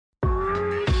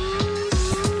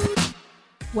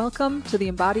Welcome to the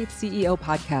Embodied CEO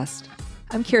podcast.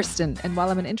 I'm Kirsten, and while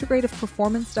I'm an integrative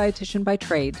performance dietitian by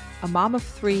trade, a mom of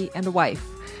 3, and a wife,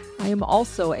 I am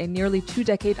also a nearly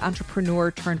 2-decade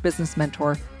entrepreneur turned business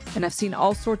mentor, and I've seen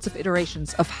all sorts of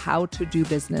iterations of how to do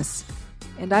business.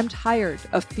 And I'm tired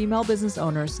of female business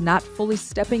owners not fully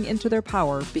stepping into their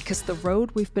power because the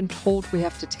road we've been told we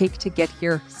have to take to get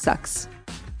here sucks.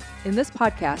 In this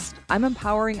podcast, I'm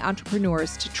empowering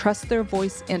entrepreneurs to trust their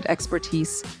voice and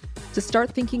expertise, to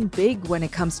start thinking big when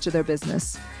it comes to their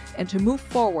business, and to move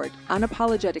forward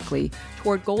unapologetically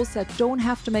toward goals that don't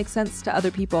have to make sense to other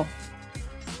people.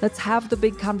 Let's have the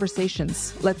big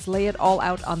conversations. Let's lay it all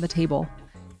out on the table.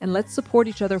 And let's support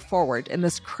each other forward in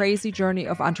this crazy journey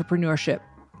of entrepreneurship.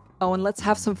 Oh, and let's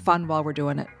have some fun while we're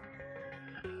doing it.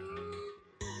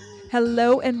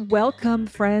 Hello and welcome,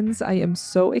 friends. I am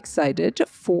so excited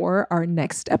for our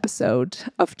next episode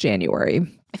of January.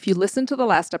 If you listened to the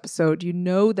last episode, you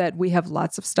know that we have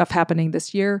lots of stuff happening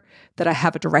this year, that I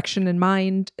have a direction in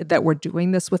mind, that we're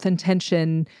doing this with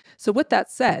intention. So with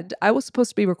that said, I was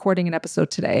supposed to be recording an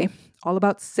episode today all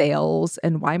about sales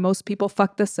and why most people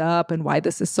fuck this up and why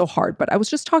this is so hard. But I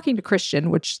was just talking to Christian,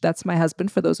 which that's my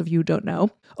husband for those of you who don't know,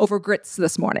 over grits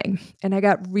this morning. And I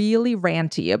got really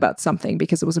ranty about something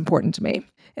because it was important to me.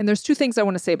 And there's 2 things I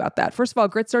want to say about that. First of all,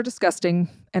 grits are disgusting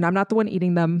and I'm not the one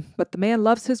eating them, but the man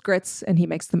loves his grits and he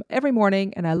makes them every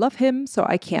morning and I love him, so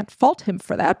I can't fault him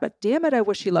for that. But damn it, I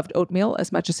wish he loved oatmeal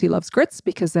as much as he loves grits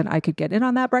because then I could get in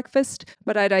on that breakfast.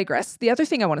 But I digress. The other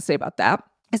thing I want to say about that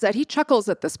is that he chuckles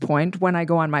at this point when I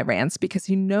go on my rants because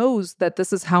he knows that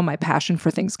this is how my passion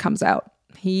for things comes out.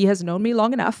 He has known me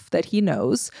long enough that he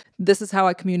knows this is how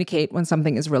I communicate when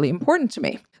something is really important to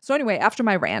me. So anyway, after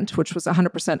my rant, which was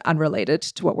 100% unrelated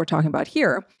to what we're talking about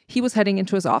here, he was heading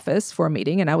into his office for a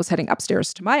meeting and I was heading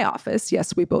upstairs to my office.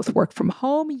 Yes, we both work from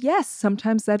home. Yes,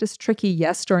 sometimes that is tricky.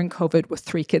 Yes, during COVID with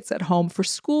 3 kids at home for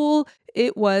school,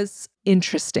 it was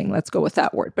interesting. Let's go with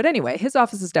that word. But anyway, his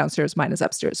office is downstairs, mine is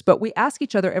upstairs. But we ask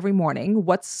each other every morning,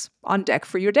 what's on deck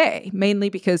for your day? Mainly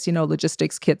because,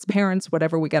 logistics, kids, parents,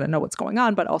 whatever, we got to know what's going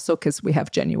on, but also because we have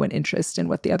genuine interest in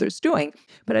what the other's doing.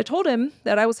 But I told him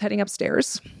that I was heading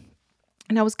upstairs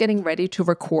and I was getting ready to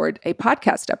record a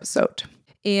podcast episode.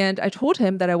 And I told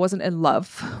him that I wasn't in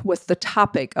love with the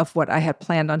topic of what I had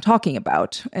planned on talking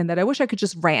about, and that I wish I could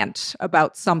just rant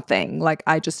about something like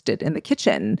I just did in the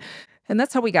kitchen. And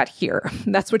that's how we got here.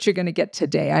 That's what you're going to get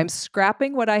today. I'm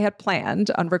scrapping what I had planned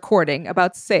on recording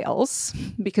about sales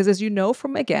because, as you know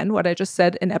from, again, what I just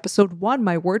said in episode 1,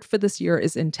 my word for this year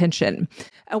is intention.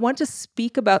 I want to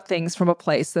speak about things from a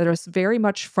place that is very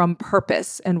much from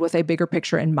purpose and with a bigger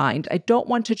picture in mind. I don't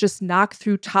want to just knock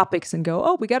through topics and go,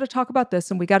 oh, we got to talk about this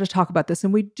and we got to talk about this.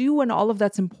 And we do, and all of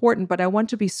that's important, but I want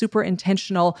to be super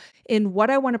intentional in what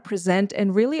I want to present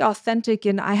and really authentic.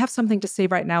 And I have something to say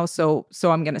right now, so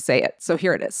I'm going to say it. So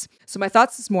here it is. So my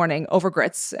thoughts this morning over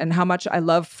grits and how much I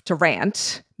love to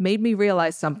rant made me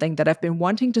realize something that I've been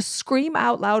wanting to scream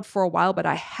out loud for a while, but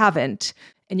I haven't.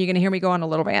 And you're going to hear me go on a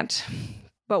little rant.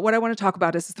 But what I want to talk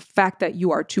about is the fact that you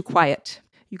are too quiet.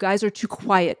 You guys are too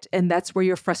quiet, and that's where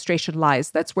your frustration lies.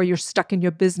 That's where you're stuck in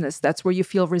your business. That's where you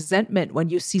feel resentment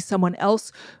when you see someone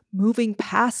else moving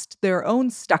past their own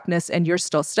stuckness and you're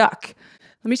still stuck.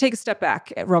 Let me take a step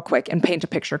back real quick and paint a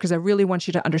picture because I really want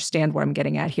you to understand what I'm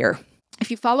getting at here. If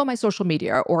you follow my social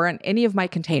media or on any of my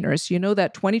containers, you know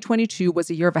that 2022 was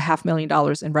a year of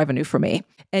 $500,000 in revenue for me.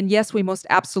 And yes, we most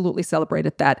absolutely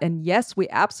celebrated that. And yes, we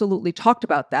absolutely talked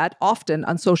about that often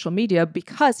on social media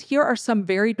because here are some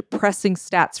very depressing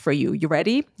stats for you. You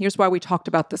ready? Here's why we talked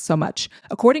about this so much.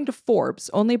 According to Forbes,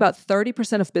 only about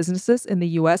 30% of businesses in the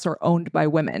US are owned by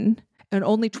women. And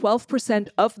only 12%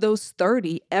 of those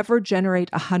 30 ever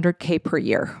generate $100K per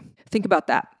year. Think about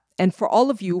that. And for all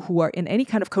of you who are in any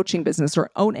kind of coaching business or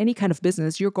own any kind of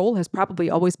business, your goal has probably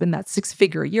always been that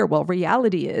 6-figure a year. Well,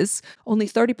 reality is only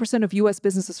 30% of US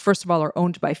businesses, first of all, are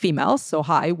owned by females. So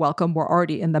hi, welcome. We're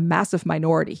already in the massive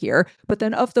minority here. But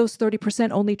then of those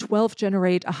 30%, only 12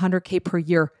 generate $100K per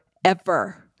year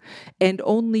ever. And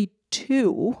only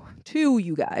two,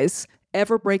 you guys,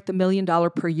 ever break the $1 million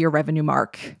per year revenue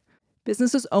mark.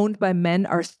 Businesses owned by men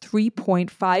are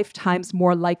 3.5 times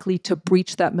more likely to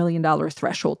breach that $1 million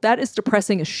threshold. That is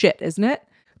depressing as shit, isn't it?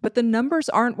 But the numbers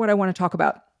aren't what I want to talk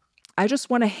about. I just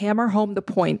want to hammer home the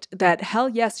point that, hell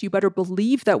yes, you better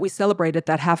believe that we celebrated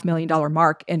that $500,000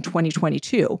 mark in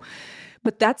 2022.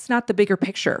 But that's not the bigger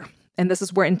picture. And this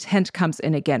is where intent comes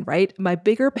in again, right? My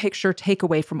bigger picture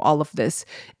takeaway from all of this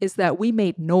is that we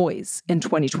made noise in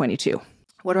 2022.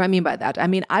 What do I mean by that? I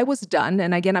mean, I was done.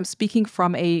 And again, I'm speaking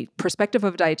from a perspective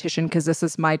of a dietitian because this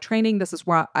is my training. This is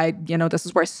where this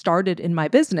is where I started in my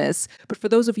business. But for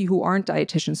those of you who aren't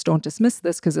dietitians, don't dismiss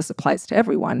this because this applies to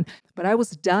everyone. But I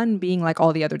was done being like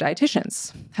all the other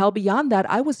dietitians. Hell, beyond that,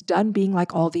 I was done being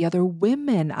like all the other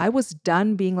women. I was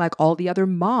done being like all the other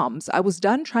moms. I was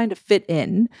done trying to fit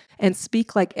in and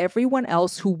speak like everyone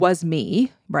else who was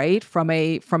me, right? From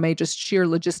a just sheer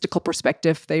logistical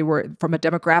perspective, they were from a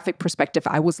demographic perspective,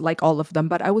 I was like all of them,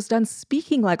 but I was done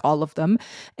speaking like all of them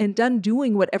and done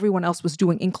doing what everyone else was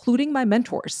doing, including my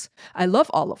mentors. I love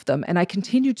all of them and I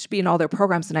continued to be in all their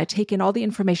programs and I take in all the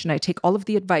information, I take all of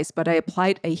the advice, but I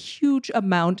applied a huge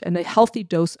amount and a healthy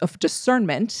dose of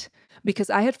discernment because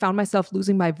I had found myself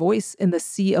losing my voice in the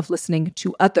sea of listening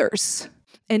to others.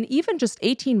 And even just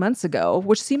 18 months ago,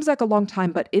 which seems like a long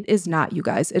time, but it is not, you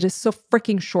guys. It is so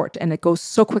freaking short and it goes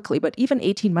so quickly. But even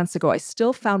 18 months ago, I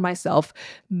still found myself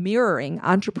mirroring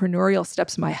entrepreneurial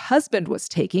steps my husband was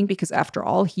taking because after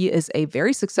all, he is a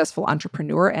very successful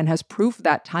entrepreneur and has proved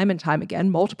that time and time again,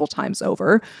 multiple times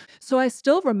over. So I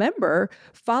still remember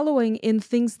following in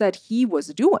things that he was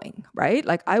doing, right?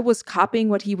 Like I was copying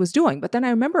what he was doing. But then I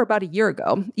remember about a year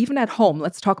ago, even at home,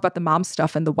 let's talk about the mom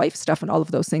stuff and the wife stuff and all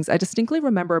of those things. I distinctly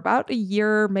remember about a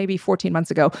year, maybe 14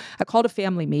 months ago, I called a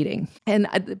family meeting. And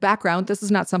the background, this is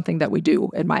not something that we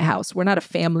do in my house. We're not a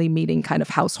family meeting kind of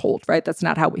household, right? That's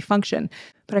not how we function.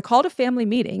 But I called a family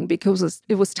meeting because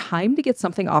it was time to get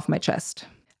something off my chest.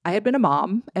 I had been a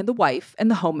mom and the wife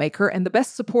and the homemaker and the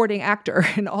best supporting actor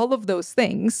and all of those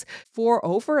things for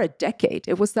over a decade.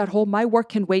 It was that whole my work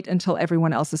can wait until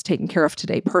everyone else is taken care of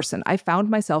today person. I found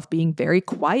myself being very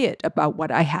quiet about what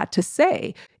I had to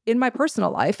say in my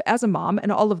personal life as a mom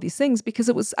and all of these things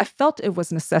because I felt it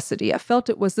was necessity. I felt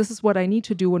it was, this is what I need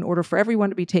to do in order for everyone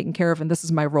to be taken care of. And this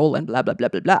is my role and blah, blah, blah,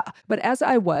 blah, blah. But as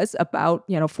I was about,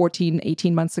 14,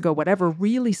 18 months ago, whatever,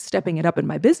 really stepping it up in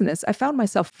my business, I found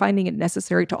myself finding it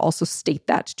necessary to also state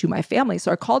that to my family.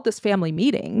 So I called this family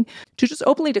meeting to just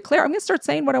openly declare, I'm going to start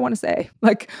saying what I want to say.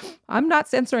 Like, I'm not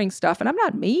censoring stuff and I'm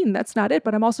not mean. That's not it.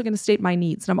 But I'm also going to state my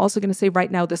needs. And I'm also going to say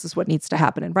right now, this is what needs to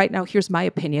happen. And right now, here's my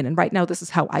opinion. And right now, this is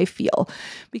how I feel,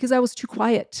 because I was too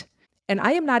quiet. And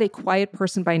I am not a quiet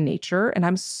person by nature, and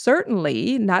I'm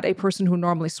certainly not a person who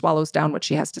normally swallows down what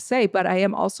she has to say, but I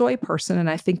am also a person, and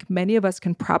I think many of us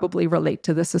can probably relate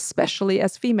to this, especially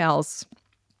as females.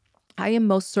 I am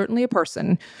most certainly a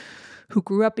person who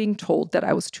grew up being told that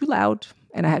I was too loud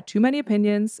and I had too many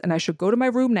opinions and I should go to my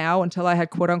room now until I had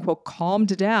quote unquote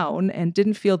calmed down and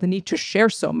didn't feel the need to share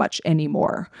so much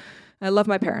anymore. I love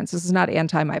my parents. This is not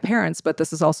anti my parents, but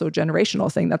this is also a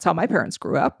generational thing. That's how my parents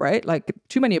grew up, right? Like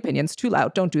too many opinions, too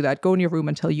loud. Don't do that. Go in your room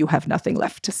until you have nothing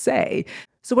left to say.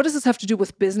 So what does this have to do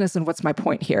with business and what's my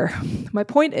point here? My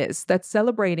point is that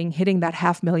celebrating hitting that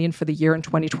 500,000 for the year in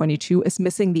 2022 is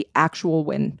missing the actual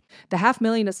win. The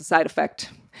 500,000 is a side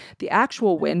effect. The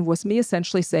actual win was me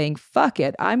essentially saying, fuck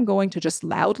it, I'm going to just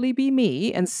loudly be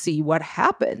me and see what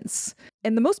happens.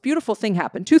 And the most beautiful thing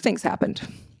happened. Two things happened.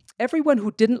 Everyone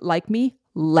who didn't like me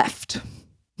left.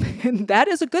 And that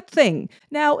is a good thing.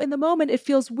 Now, in the moment, it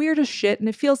feels weird as shit and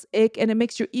it feels ick and it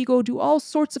makes your ego do all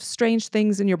sorts of strange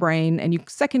things in your brain and you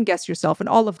second guess yourself and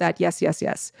all of that. Yes, yes,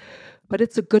 yes. But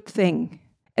it's a good thing.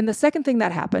 And the second thing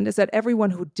that happened is that everyone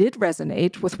who did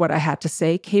resonate with what I had to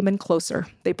say came in closer.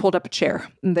 They pulled up a chair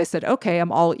and they said, okay,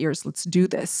 I'm all ears. Let's do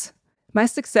this. My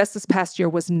success this past year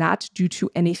was not due to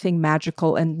anything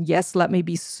magical. And yes, let me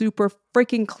be super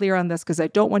freaking clear on this because I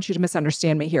don't want you to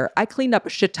misunderstand me here. I cleaned up a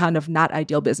shit ton of not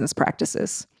ideal business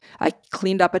practices. I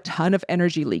cleaned up a ton of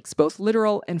energy leaks, both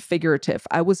literal and figurative.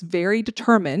 I was very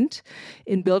determined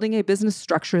in building a business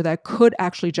structure that could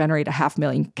actually generate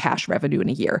 500,000 cash revenue in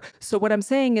a year. So what I'm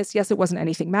saying is, yes, it wasn't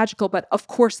anything magical, but of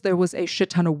course there was a shit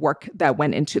ton of work that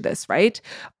went into this, right?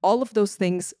 All of those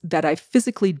things that I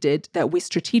physically did, that we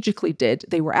strategically did,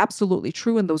 they were absolutely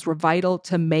true and those were vital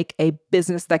to make a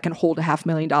business that can hold a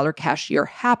 $500,000 cash year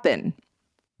happen.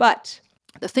 But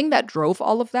the thing that drove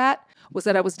all of that was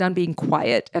that I was done being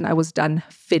quiet and I was done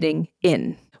fitting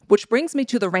in. Which brings me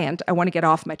to the rant I want to get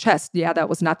off my chest. Yeah, that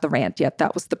was not the rant yet.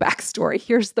 That was the backstory.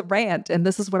 Here's the rant. And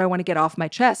this is what I want to get off my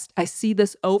chest. I see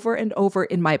this over and over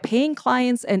in my paying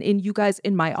clients and in you guys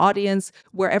in my audience,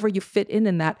 wherever you fit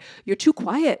in that. You're too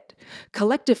quiet.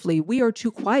 Collectively, we are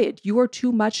too quiet. You are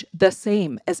too much the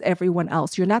same as everyone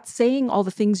else. You're not saying all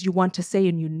the things you want to say,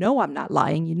 and you know I'm not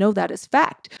lying. You know that is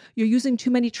fact. You're using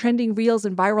too many trending reels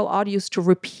and viral audios to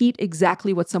repeat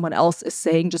exactly what someone else is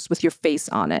saying just with your face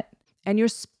on it. And you're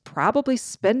probably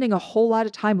spending a whole lot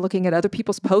of time looking at other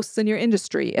people's posts in your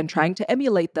industry and trying to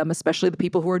emulate them, especially the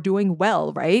people who are doing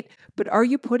well, right? But are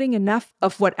you putting enough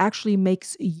of what actually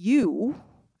makes you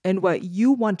and what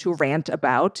you want to rant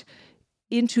about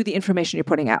into the information you're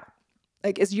putting out.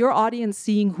 Like, is your audience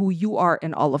seeing who you are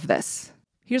in all of this?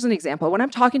 Here's an example. When I'm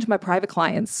talking to my private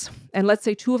clients, and let's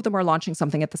say 2 of them are launching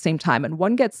something at the same time, and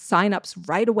one gets signups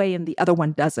right away and the other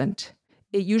one doesn't,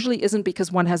 it usually isn't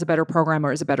because one has a better program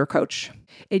or is a better coach.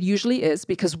 It usually is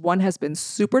because one has been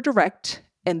super direct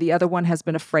and the other one has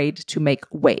been afraid to make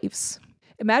waves.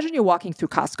 Imagine you're walking through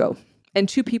Costco and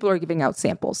 2 people are giving out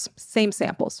samples, same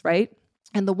samples, right?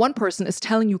 And the one person is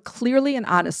telling you clearly and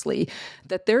honestly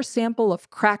that their sample of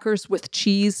crackers with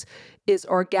cheese is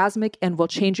orgasmic and will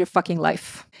change your fucking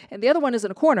life. And the other one is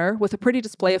in a corner with a pretty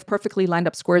display of perfectly lined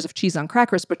up squares of cheese on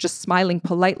crackers, but just smiling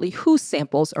politely. Whose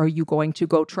samples are you going to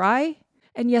go try?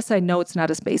 And yes, I know it's not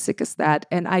as basic as that.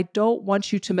 And I don't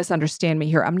want you to misunderstand me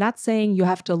here. I'm not saying you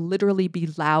have to literally be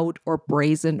loud or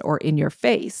brazen or in your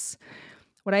face.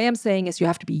 What I am saying is you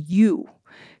have to be you.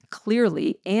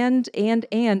 Clearly and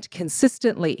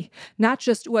consistently, not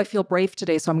just, I feel brave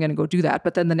today, so I'm going to go do that.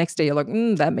 But then the next day you're like,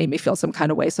 that made me feel some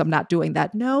kind of way, so I'm not doing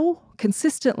that. No,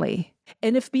 consistently.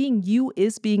 And if being you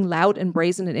is being loud and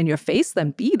brazen and in your face,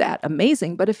 then be that.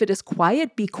 Amazing. But if it is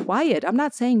quiet, be quiet. I'm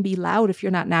not saying be loud if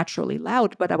you're not naturally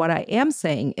loud. But what I am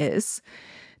saying is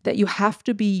that you have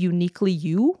to be uniquely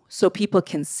you so people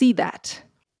can see that.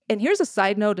 And here's a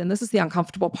side note, and this is the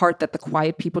uncomfortable part that the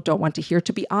quiet people don't want to hear.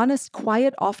 To be honest,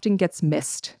 quiet often gets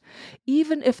missed.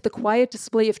 Even if the quiet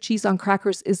display of cheese on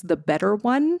crackers is the better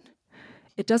one,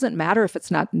 it doesn't matter if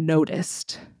it's not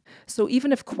noticed. So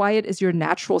even if quiet is your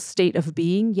natural state of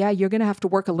being, yeah, you're going to have to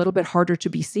work a little bit harder to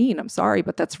be seen. I'm sorry,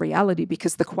 but that's reality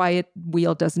because the quiet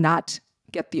wheel does not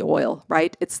get the oil,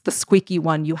 right? It's the squeaky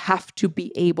one. You have to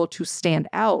be able to stand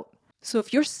out. So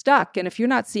if you're stuck and if you're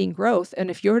not seeing growth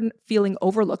and if you're feeling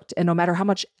overlooked and no matter how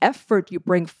much effort you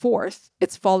bring forth,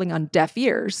 it's falling on deaf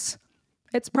ears,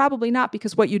 it's probably not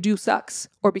because what you do sucks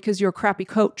or because you're a crappy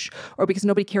coach or because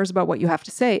nobody cares about what you have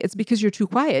to say. It's because you're too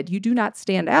quiet. You do not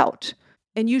stand out.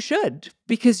 And you should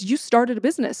because you started a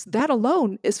business. That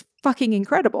alone is fucking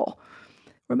incredible.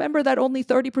 Remember that only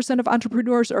 30% of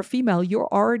entrepreneurs are female. You're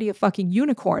already a fucking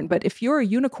unicorn. But if you're a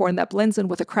unicorn that blends in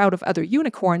with a crowd of other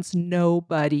unicorns,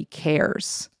 nobody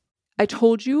cares. I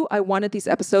told you I wanted these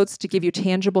episodes to give you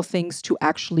tangible things to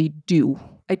actually do.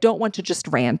 I don't want to just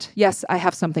rant. Yes, I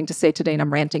have something to say today and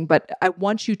I'm ranting, but I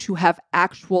want you to have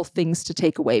actual things to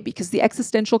take away because the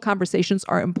existential conversations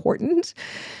are important,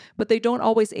 but they don't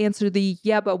always answer the,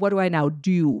 yeah, but what do I now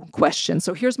do question.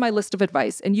 So here's my list of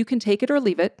advice and you can take it or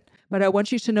leave it, but I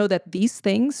want you to know that these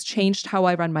things changed how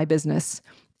I run my business.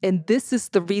 And this is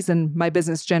the reason my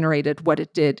business generated what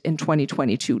it did in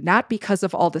 2022, not because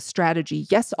of all the strategy.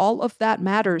 Yes, all of that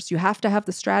matters. You have to have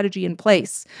the strategy in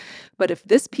place. But if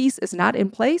this piece is not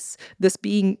in place, this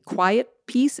being quiet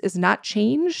piece is not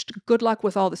changed, good luck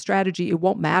with all the strategy. It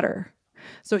won't matter.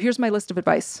 So here's my list of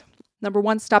advice. Number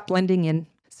 1, stop blending in.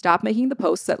 Stop making the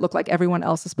posts that look like everyone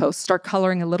else's posts. Start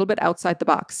coloring a little bit outside the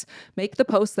box. Make the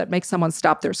posts that make someone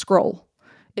stop their scroll.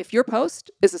 If your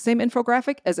post is the same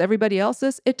infographic as everybody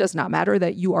else's, it does not matter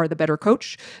that you are the better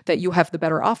coach, that you have the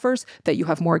better offers, that you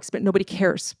have more experience. Nobody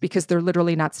cares because they're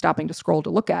literally not stopping to scroll to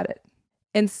look at it.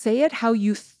 And say it how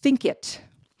you think it.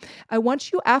 I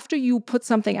want you, after you put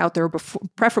something out there,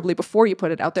 preferably before you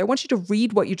put it out there, I want you to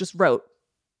read what you just wrote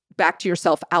back to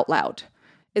yourself out loud.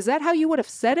 Is that how you would have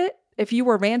said it if you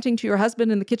were ranting to your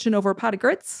husband in the kitchen over a pot of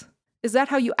grits? Is that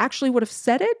how you actually would have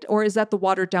said it? Or is that the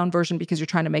watered down version because you're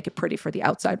trying to make it pretty for the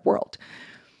outside world?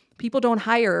 People don't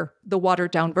hire the watered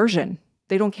down version.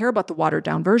 They don't care about the watered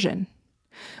down version.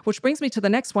 Which brings me to the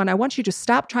next one. I want you to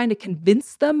stop trying to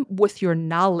convince them with your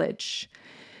knowledge.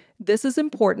 This is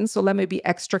important, so let me be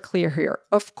extra clear here.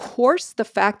 Of course, the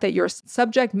fact that you're a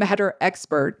subject matter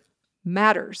expert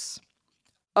matters.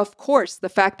 Of course, the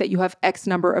fact that you have X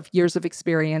number of years of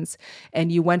experience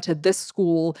and you went to this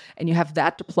school and you have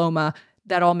that diploma,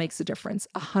 that all makes a difference.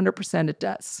 100% it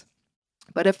does.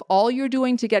 But if all you're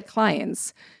doing to get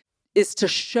clients is to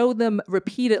show them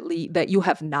repeatedly that you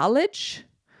have knowledge,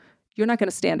 you're not going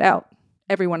to stand out.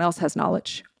 Everyone else has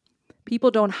knowledge.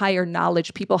 People don't hire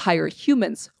knowledge. People hire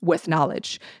humans with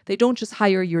knowledge. They don't just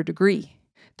hire your degree.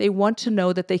 They want to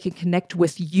know that they can connect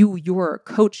with you. You're a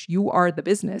coach. You are the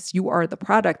business. You are the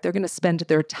product. They're going to spend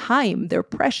their time, their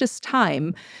precious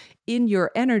time in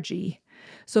your energy.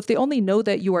 So if they only know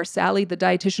that you are Sally, the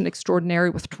dietitian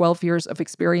extraordinary with 12 years of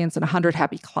experience and 100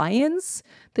 happy clients,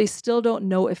 they still don't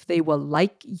know if they will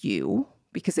like you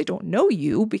because they don't know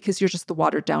you because you're just the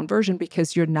watered down version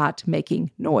because you're not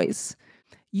making noise.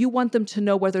 You want them to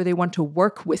know whether they want to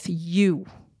work with you.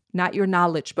 not your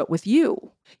knowledge, but with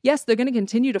you. Yes, they're going to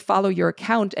continue to follow your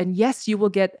account. And yes, you will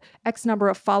get X number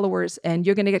of followers and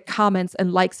you're going to get comments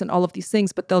and likes and all of these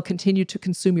things, but they'll continue to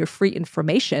consume your free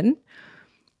information.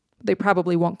 They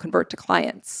probably won't convert to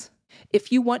clients.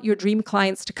 If you want your dream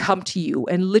clients to come to you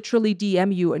and literally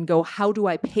DM you and go, how do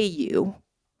I pay you?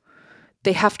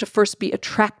 They have to first be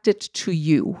attracted to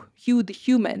you the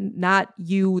human, not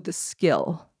you the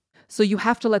skill. So you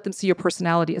have to let them see your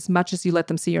personality as much as you let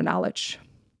them see your knowledge.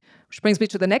 Which brings me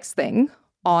to the next thing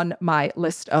on my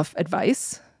list of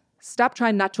advice. Stop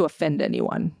trying not to offend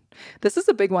anyone. This is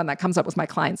a big one that comes up with my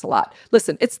clients a lot.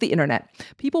 Listen, it's the internet.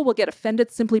 People will get offended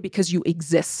simply because you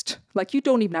exist. Like, you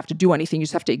don't even have to do anything. You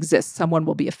just have to exist. Someone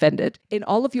will be offended. In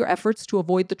all of your efforts to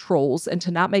avoid the trolls and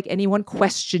to not make anyone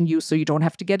question you so you don't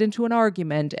have to get into an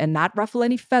argument and not ruffle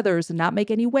any feathers and not make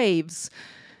any waves,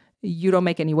 you don't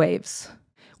make any waves.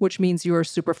 Which means you're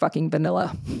super fucking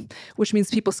vanilla, which means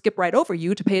people skip right over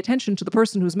you to pay attention to the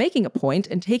person who's making a point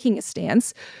and taking a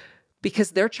stance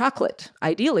because they're chocolate.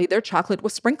 Ideally, they're chocolate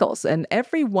with sprinkles, and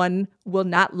everyone will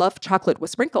not love chocolate with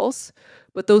sprinkles,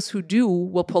 but those who do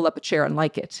will pull up a chair and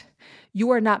like it. You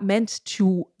are not meant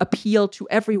to appeal to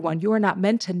everyone. You are not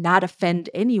meant to not offend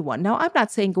anyone. Now, I'm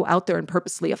not saying go out there and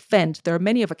purposely offend. There are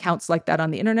many of accounts like that on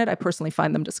the internet. I personally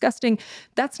find them disgusting.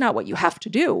 That's not what you have to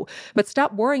do. But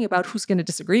stop worrying about who's going to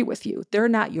disagree with you. They're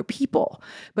not your people.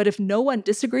 But if no one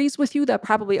disagrees with you, that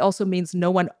probably also means no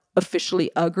one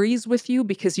officially agrees with you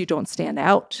because you don't stand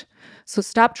out. So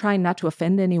stop trying not to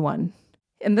offend anyone.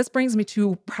 And this brings me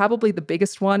to probably the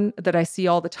biggest one that I see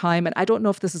all the time. And I don't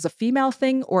know if this is a female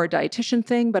thing or a dietitian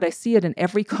thing, but I see it in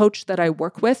every coach that I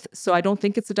work with. So I don't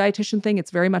think it's a dietitian thing.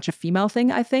 It's very much a female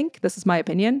thing, I think. This is my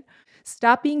opinion.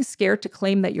 Stop being scared to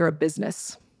claim that you're a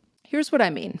business. Here's what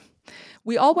I mean.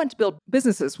 We all want to build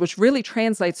businesses, which really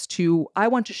translates to, I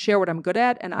want to share what I'm good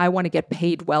at and I want to get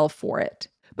paid well for it.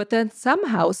 But then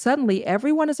somehow, suddenly,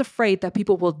 everyone is afraid that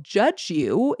people will judge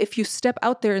you if you step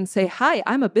out there and say, hi,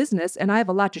 I'm a business and I have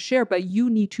a lot to share, but you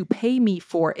need to pay me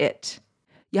for it.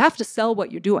 You have to sell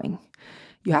what you're doing.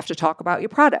 You have to talk about your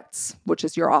products, which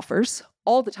is your offers,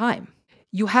 all the time.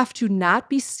 You have to not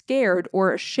be scared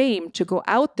or ashamed to go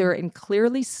out there and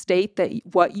clearly state that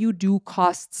what you do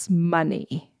costs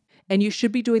money. And you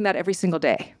should be doing that every single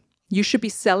day. You should be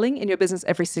selling in your business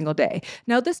every single day.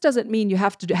 Now, this doesn't mean you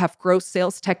have to have gross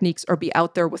sales techniques or be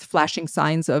out there with flashing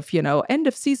signs of, end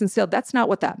of season sale. That's not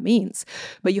what that means.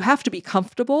 But you have to be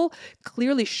comfortable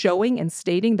clearly showing and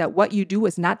stating that what you do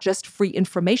is not just free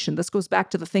information. This goes back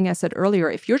to the thing I said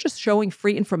earlier. If you're just showing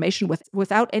free information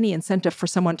without any incentive for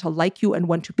someone to like you and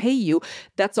want to pay you,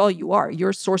 that's all you are. You're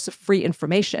a source of free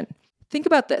information. Think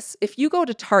about this. If you go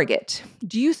to Target,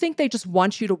 do you think they just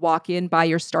want you to walk in, buy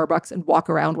your Starbucks, and walk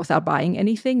around without buying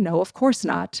anything? No, of course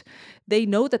not. They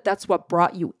know that that's what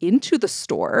brought you into the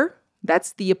store.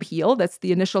 That's the appeal. That's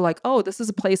the initial oh, this is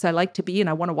a place I like to be and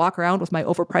I want to walk around with my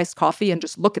overpriced coffee and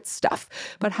just look at stuff.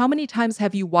 But how many times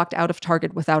have you walked out of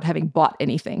Target without having bought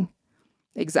anything?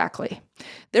 Exactly.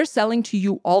 They're selling to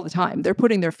you all the time. They're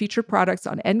putting their featured products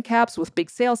on end caps with big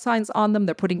sale signs on them.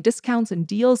 They're putting discounts and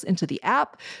deals into the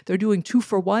app. They're doing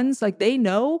 2-for-1s. They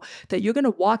know that you're going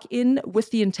to walk in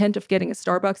with the intent of getting a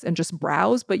Starbucks and just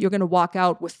browse, but you're going to walk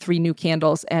out with 3 new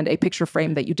candles and a picture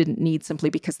frame that you didn't need simply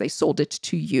because they sold it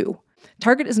to you.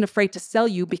 Target isn't afraid to sell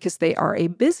you because they are a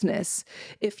business.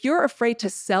 If you're afraid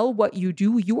to sell what you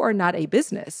do, you are not a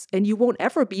business. And you won't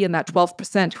ever be in that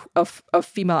 12% of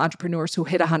female entrepreneurs who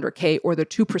hit 100K or the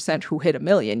 2% who hit 1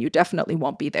 million. You definitely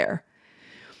won't be there.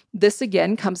 This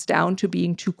again comes down to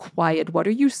being too quiet. What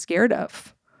are you scared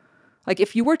of?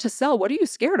 If you were to sell, what are you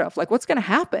scared of? What's going to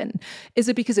happen? Is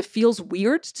it because it feels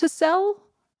weird to sell?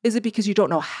 Is it because you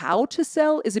don't know how to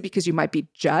sell? Is it because you might be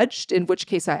judged? In which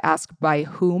case I ask, by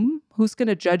whom? Who's going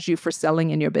to judge you for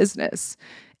selling in your business?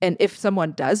 And if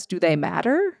someone does, do they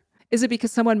matter? Is it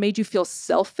because someone made you feel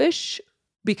selfish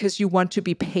because you want to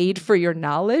be paid for your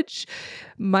knowledge?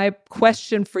 My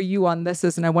question for you on this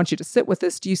is, and I want you to sit with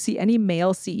this, do you see any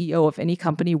male CEO of any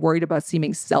company worried about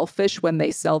seeming selfish when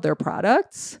they sell their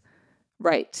products?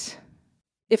 Right.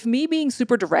 If me being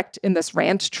super direct in this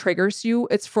rant triggers you,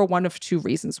 it's for one of 2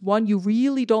 reasons. 1, you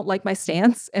really don't like my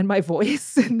stance and my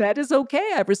voice, and that is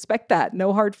okay. I respect that.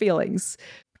 No hard feelings.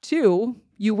 2,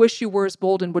 you wish you were as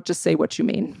bold and would just say what you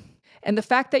mean. And the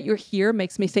fact that you're here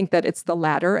makes me think that it's the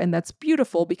latter, and that's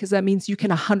beautiful because that means you can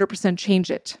 100%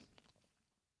 change it.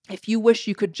 If you wish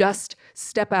you could just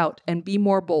step out and be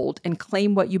more bold and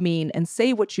claim what you mean and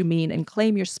say what you mean and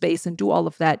claim your space and do all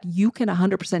of that, you can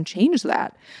 100% change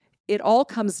that. It all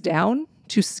comes down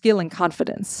to skill and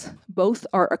confidence. Both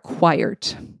are acquired.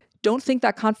 Don't think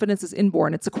that confidence is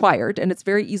inborn. It's acquired, and it's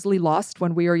very easily lost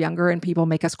when we are younger and people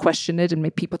make us question it and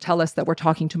make people tell us that we're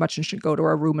talking too much and should go to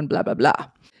our room and blah, blah, blah.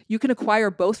 You can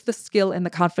acquire both the skill and the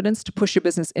confidence to push your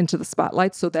business into the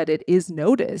spotlight so that it is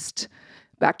noticed.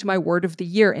 Back to my word of the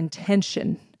year,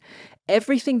 intention.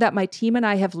 Everything that my team and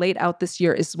I have laid out this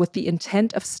year is with the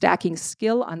intent of stacking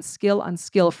skill on skill on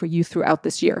skill for you throughout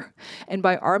this year. And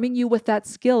by arming you with that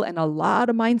skill and a lot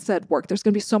of mindset work, there's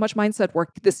going to be so much mindset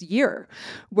work this year,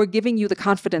 we're giving you the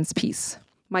confidence piece.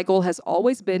 My goal has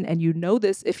always been, and you know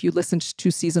this if you listened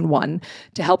to season 1,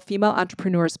 to help female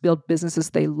entrepreneurs build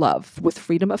businesses they love with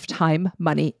freedom of time,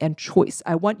 money, and choice.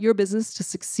 I want your business to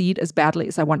succeed as badly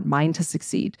as I want mine to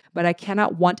succeed, but I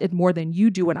cannot want it more than you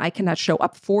do, and I cannot show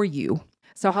up for you.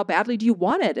 So how badly do you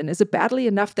want it? And is it badly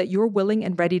enough that you're willing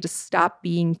and ready to stop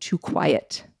being too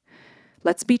quiet?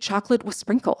 Let's be chocolate with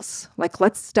sprinkles.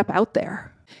 Let's step out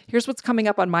there. Here's what's coming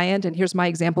up on my end, and here's my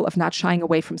example of not shying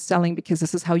away from selling, because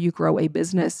this is how you grow a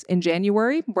business. In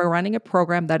January, we're running a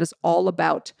program that is all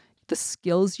about the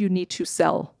skills you need to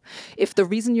sell. If the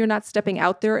reason you're not stepping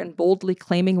out there and boldly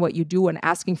claiming what you do and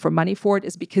asking for money for it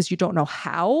is because you don't know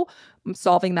how, I'm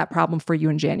solving that problem for you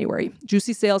in January.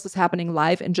 Juicy Sales is happening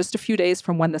live in just a few days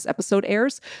from when this episode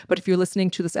airs. But if you're listening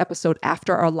to this episode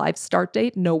after our live start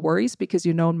date, no worries, because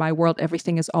you know in my world,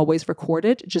 everything is always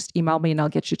recorded. Just email me and I'll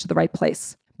get you to the right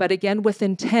place. But again, with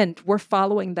intent, we're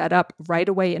following that up right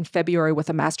away in February with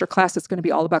a masterclass. It's going to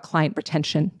be all about client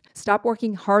retention. Stop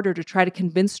working harder to try to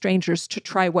convince strangers to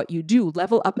try what you do.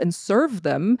 Level up and serve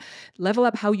them. Level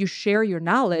up how you share your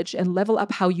knowledge, and level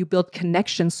up how you build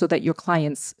connections so that your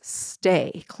clients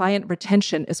stay. Client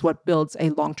retention is what builds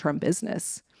a long-term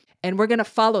business. And we're going to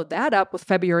follow that up with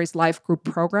February's live group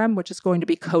program, which is going to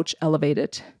be Coach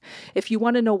Elevated. If you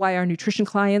want to know why our nutrition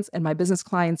clients and my business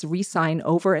clients re-sign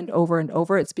over and over and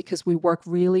over, it's because we work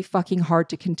really fucking hard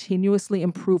to continuously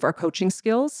improve our coaching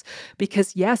skills.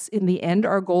 Because yes, in the end,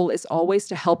 our goal is always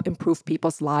to help improve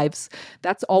people's lives.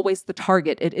 That's always the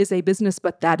target. It is a business,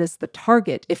 but that is the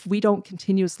target. If we don't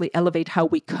continuously elevate how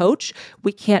we coach,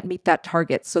 we can't meet that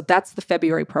target. So that's the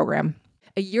February program.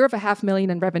 A year of $500,000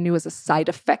 in revenue is a side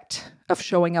effect of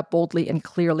showing up boldly and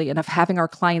clearly and of having our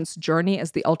client's journey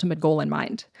as the ultimate goal in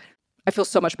mind. I feel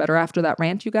so much better after that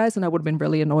rant, you guys, and I would have been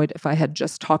really annoyed if I had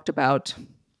just talked about,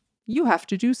 you have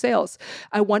to do sales.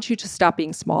 I want you to stop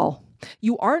being small.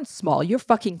 You aren't small. You're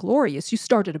fucking glorious. You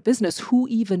started a business. Who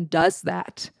even does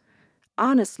that?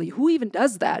 Honestly, who even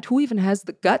does that? Who even has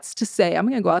the guts to say, I'm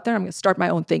going to go out there, I'm going to start my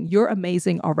own thing? You're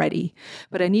amazing already,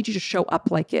 but I need you to show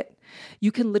up like it.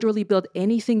 You can literally build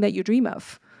anything that you dream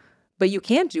of, but you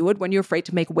can't do it when you're afraid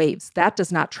to make waves. That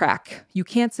does not track. You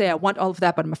can't say, I want all of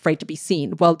that, but I'm afraid to be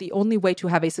seen. Well, the only way to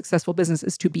have a successful business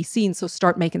is to be seen, so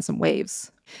start making some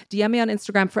waves. DM me on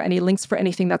Instagram for any links for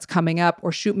anything that's coming up,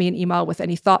 or shoot me an email with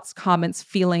any thoughts, comments,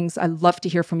 feelings. I love to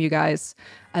hear from you guys.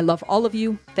 I love all of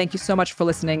you. Thank you so much for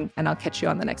listening, and I'll catch you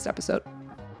on the next episode.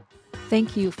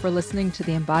 Thank you for listening to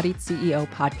the Embodied CEO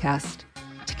podcast.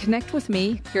 To connect with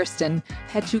me, Kirsten,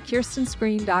 head to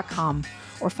kirstenscreen.com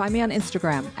or find me on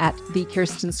Instagram at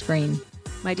 @thekirstenscreen.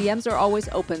 My DMs are always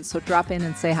open, so drop in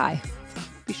and say hi.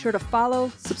 Be sure to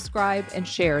follow, subscribe, and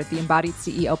share the Embodied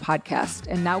CEO podcast.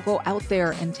 And now go out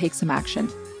there and take some action.